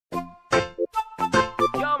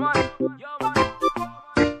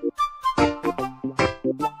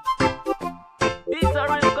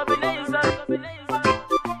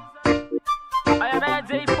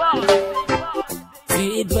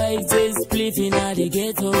in the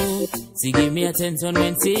ghetto. She give me attention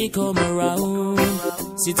when she come around.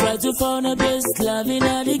 She tried to find her best love in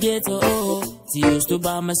the ghetto. She used to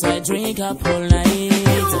buy my side drink up all night.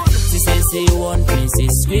 She says she want me, she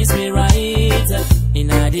squeeze me right. In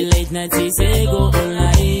the late night she say go all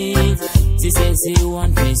night. She says she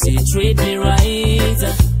want me, she treat me right.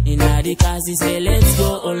 In the car she say let's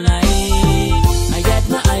go all night. I got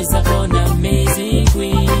my eyes upon an amazing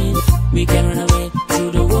queen. We can run away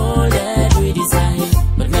through the world that we design.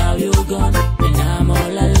 But now you're gone and I'm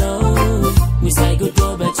all alone. We say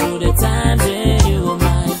goodbye back to the times when you were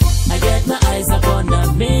mine. I got my eyes upon an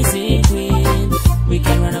amazing queen. We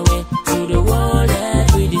can run away through the world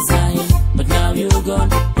that we design. But now you're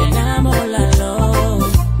gone and I'm all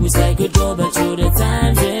alone. We say goodbye back to the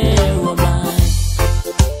times when you were mine.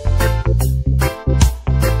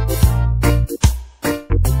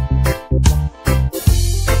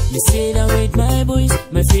 Me sit down with my boys,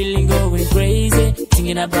 my feeling going crazy,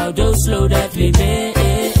 thinking about those slow that we made.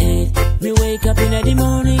 Me wake up in the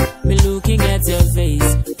morning, me looking at your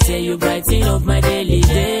face, say you brighten up my daily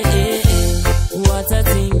day. What a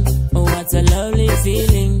thing, oh what a lovely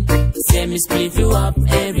feeling. Say me split you up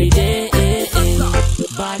every day.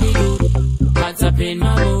 Body good, heart up in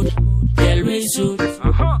my mood. Girl we shoot,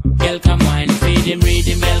 girl come wine, feed him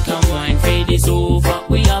rhythm, girl come wine, feed this over.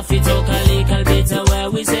 We have to talk a little bit of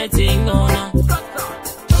where we setting on.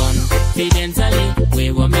 Confidentally,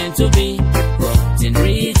 we were meant to be. Rocked in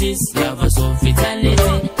breezes, love us of vitality.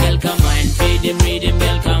 Girl come wine, feed him rhythm,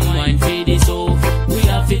 girl come wine, feed this over. We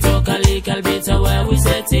have to talk a little bit of where we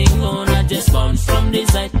setting on. I just bounce from this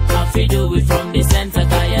side, have to do it from the center.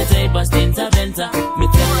 Kaya tay bust interventer, me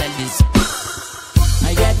tell like this.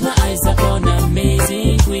 I got my eyes upon an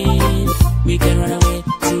amazing queen. We can run away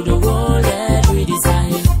through the world that we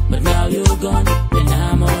design. But now you're gone and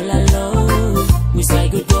I'm all alone. We say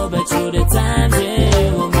goodbye back to the times when